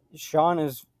type. Sean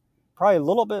is probably a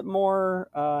little bit more,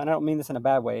 and I don't mean this in a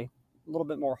bad way, a little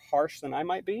bit more harsh than I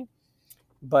might be.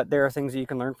 But there are things that you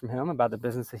can learn from him about the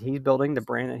business that he's building, the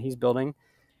brand that he's building.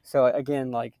 So again,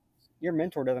 like, your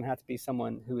mentor doesn't have to be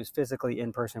someone who is physically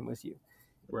in person with you.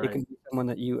 It can Right. be someone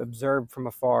that you observe from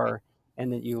afar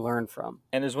and that you learn from.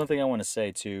 And there's one thing I want to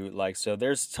say too, like, so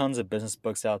there's tons of business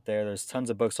books out there. There's tons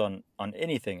of books on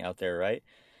anything out there, right?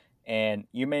 And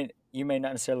you may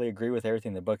not necessarily agree with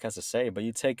everything the book has to say, but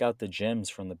you take out the gems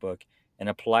from the book and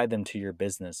apply them to your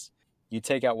business. You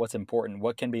take out what's important,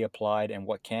 what can be applied, and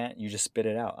what can't. You just spit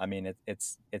it out. I mean,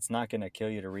 it's not going to kill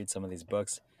you to read some of these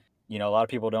books. A lot of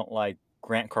people don't like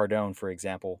Grant Cardone, for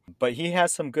example. But he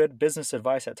has some good business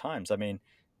advice at times. I mean,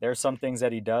 there are some things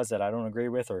that he does that I don't agree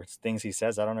with, or things he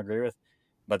says I don't agree with.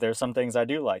 But there's some things I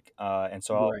do like. And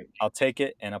so Right. I'll take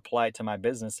it and apply it to my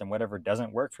business. And whatever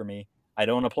doesn't work for me, I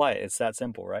don't apply it. It's that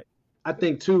simple, right? I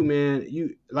think too, man,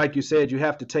 you like you said, you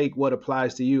have to take what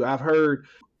applies to you. I've heard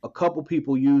a couple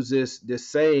people use this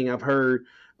saying. I've heard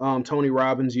Tony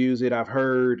Robbins use it. I've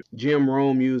heard Jim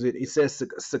Rohn use it. It says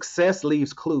success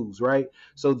leaves clues, right?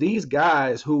 So these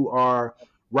guys who are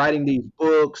writing these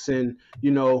books and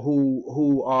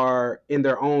who are in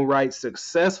their own right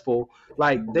successful,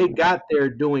 like they got there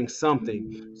doing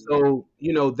something. So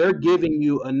they're giving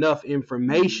you enough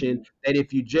information that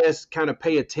if you just kind of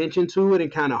pay attention to it and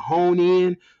kind of hone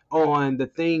in on the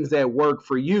things that work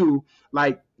for you,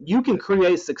 like you can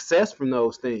create success from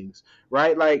those things,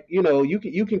 right? Like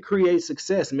you can create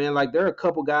success, man. Like there are a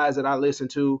couple guys that I listen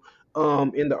to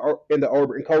in the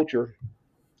urban culture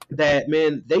that,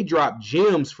 man, they drop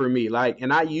gems for me, like,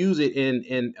 and I use it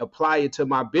and apply it to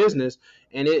my business,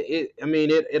 and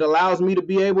it allows me to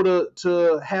be able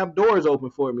to have doors open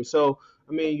for me. So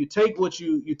I mean, you take what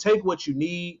you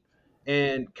need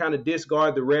and kind of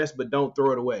discard the rest, but don't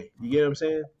throw it away. You get what I'm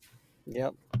saying?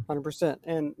 Yep, 100%.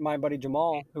 And my buddy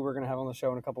Jamal, who we're going to have on the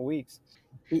show in a couple weeks,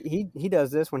 he does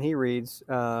this when he reads.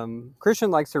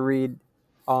 Christian likes to read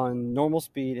on normal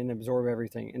speed and absorb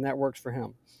everything, and that works for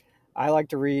him. I like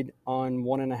to read on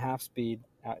 1.5 speed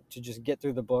to just get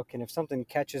through the book, and if something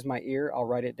catches my ear, I'll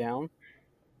write it down.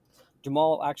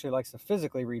 Jamal actually likes to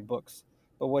physically read books,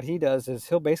 but what he does is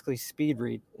he'll basically speed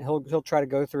read. He'll try to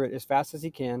go through it as fast as he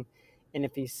can, and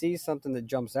if he sees something that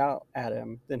jumps out at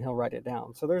him, then he'll write it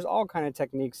down. So there's all kind of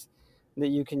techniques that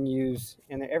you can use,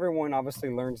 and everyone obviously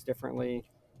learns differently.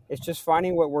 It's just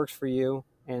finding what works for you,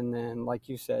 and then, like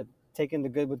you said, taking the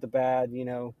good with the bad.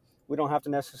 We don't have to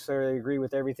necessarily agree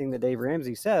with everything that Dave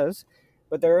Ramsey says,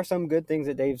 but there are some good things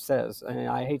that Dave says, and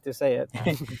I hate to say it.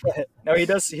 But, No, he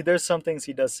does. There's some things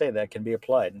he does say that can be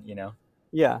applied,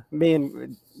 yeah, me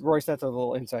and Royce, that's a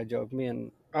little inside joke. Me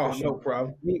and Christian, no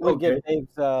problem. we Okay. give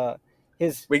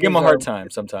Dave's We give him a hard time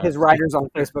sometimes. his writers on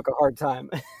Facebook a hard time.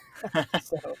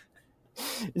 So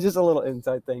it's just a little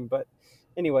inside thing. But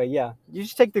anyway, yeah, you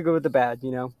just take the good with the bad,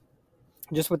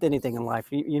 just with anything in life.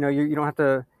 You don't have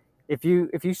to, if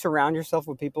you surround yourself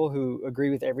with people who agree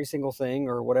with every single thing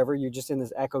or whatever, you're just in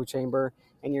this echo chamber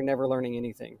and you're never learning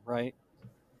anything, right?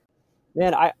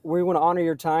 Man, we want to honor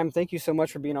your time. Thank you so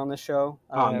much for being on this show.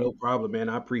 No problem, man.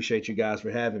 I appreciate you guys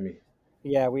for having me.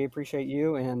 Yeah, we appreciate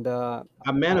you. And I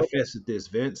manifested this,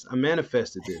 Vince. I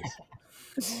manifested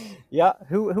this. yeah,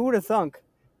 who would have thunk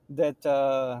that,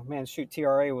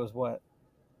 TRA was what,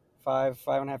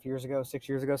 5.5 years ago, 6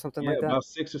 years ago, something like that? About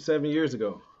 6 or 7 years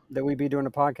ago. That we'd be doing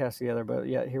a podcast together, but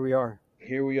yeah, here we are.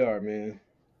 Here we are, man.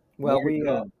 Well,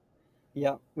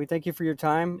 we thank you for your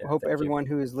time. Yeah, Hope thank you. everyone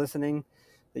who is listening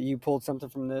that you pulled something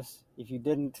from this. If you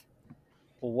didn't,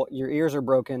 well, your ears are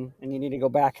broken and you need to go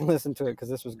back and listen to it because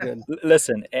this was good.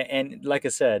 Listen, and like I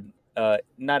said,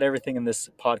 not everything in this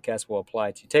podcast will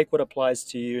apply to you. Take what applies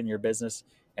to you and your business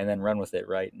and then run with it,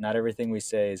 right? Not everything we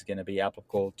say is going to be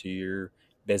applicable to your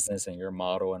business and your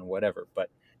model and whatever, but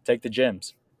take the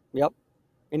gems. Yep.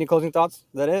 Any closing thoughts? Is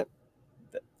that it?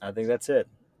 I think that's it.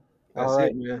 All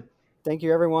right. It, man. Thank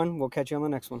you, everyone. We'll catch you on the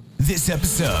next one. This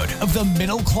episode of the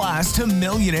Middle Class to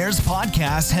Millionaires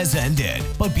podcast has ended,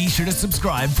 but be sure to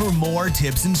subscribe for more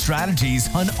tips and strategies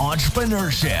on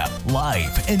entrepreneurship,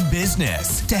 life, and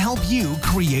business to help you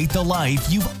create the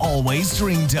life you've always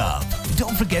dreamed of.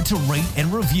 Don't forget to rate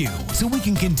and review so we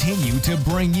can continue to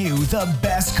bring you the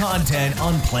best content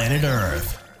on planet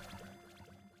Earth.